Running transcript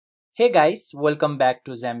Hey guys, welcome back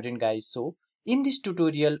to Xamarin guys. So in this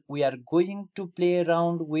tutorial we are going to play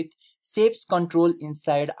around with shapes control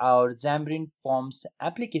inside our Xamarin Forms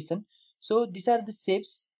application. So these are the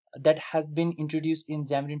shapes that has been introduced in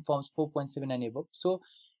Xamarin Forms 4.7 and above. So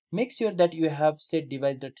make sure that you have set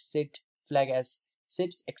device.set flag as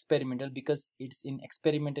shapes experimental because it's in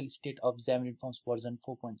experimental state of Xamarin Forms version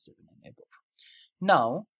 4.7 and above.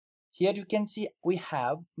 Now here you can see we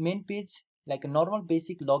have main page like a normal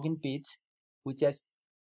basic login page which has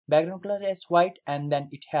background color as white, and then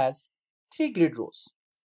it has 3 grid rows.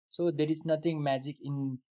 So there is nothing magic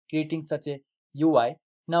in creating such a UI.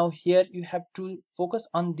 Now here you have to focus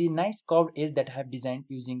on the nice curved edge that I have designed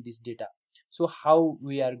using this data. So how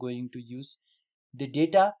we are going to use the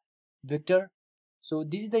data vector. So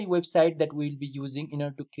this is the website that we will be using in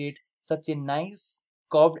order to create such a nice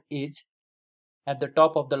curved edge at the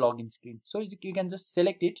top of the login screen. So you can just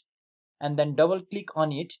select it and then double click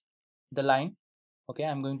on it, the line. Okay,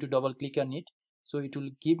 I'm going to double click on it, so it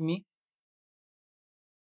will give me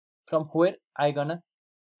from where I gonna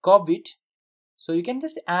curve it. So you can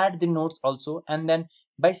just add the nodes also, and then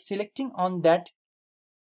by selecting on that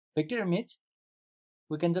vector image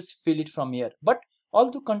we can just fill it from here. But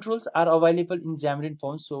all the controls are available in Xamarin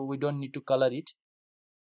Forms, so we don't need to color it.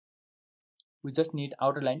 We just need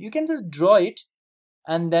outer line. You can just draw it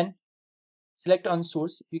and then select on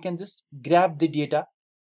source. You can just grab the data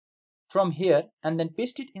from here and then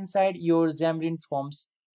paste it inside your Xamarin Forms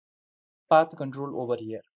path control over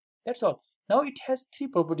here. That's all. Now it has 3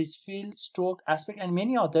 properties: fill, stroke, aspect, and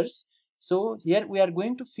many others. So here we are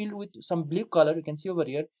going to fill with some blue color, you can see over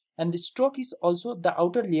here, and the stroke is also the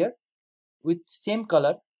outer layer with same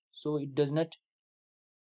color, so it does not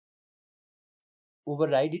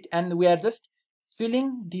override it, and we are just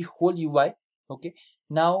filling the whole UI. Okay,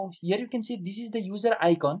 now here you can see this is the user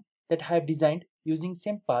icon that I have designed using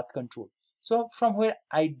same path control. So from where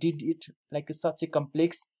I did it like such a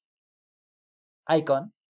complex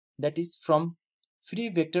icon, that is from free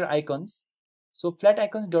vector icons. So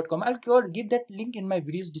flaticons.com, I'll give that link in my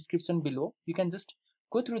video's description below. You can just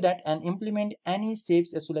go through that and implement any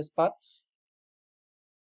shapes as well as path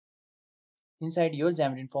inside your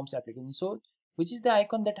Xamarin Forms application. So which is the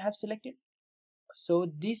icon that I have selected? So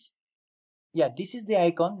this is the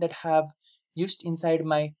icon that I have used inside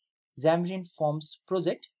my Xamarin Forms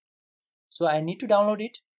project. So I need to download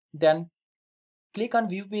it, then click on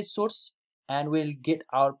view page source, and we'll get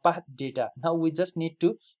our path data. Now we just need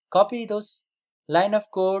to copy those line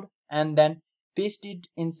of code and then paste it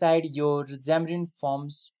inside your Xamarin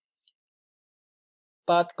Forms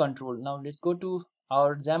path control. Now let's go to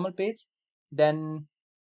our XAML page. Then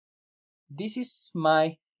this is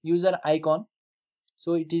my user icon.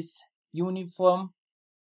 So it is uniform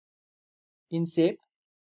in shape.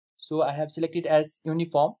 So I have selected as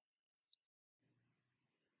uniform.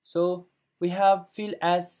 So we have fill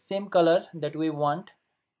as same color that we want.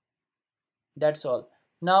 That's all.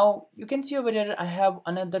 Now you can see over here I have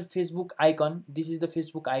another Facebook icon. This is the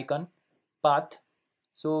Facebook icon path.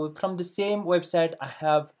 So from the same website I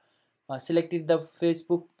have selected the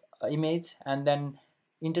Facebook image and then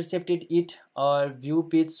intercepted it or view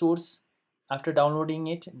page source. After downloading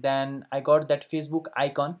it, then I got that Facebook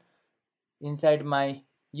icon inside my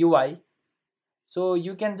UI. So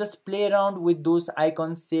you can just play around with those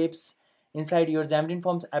icon shapes inside your Xamarin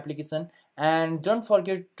Forms application, and don't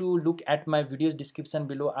forget to look at my video's description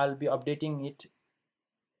below. I'll be updating it.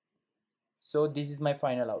 So this is my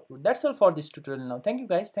final output. That's all for this tutorial now. Thank you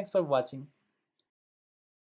guys. Thanks for watching.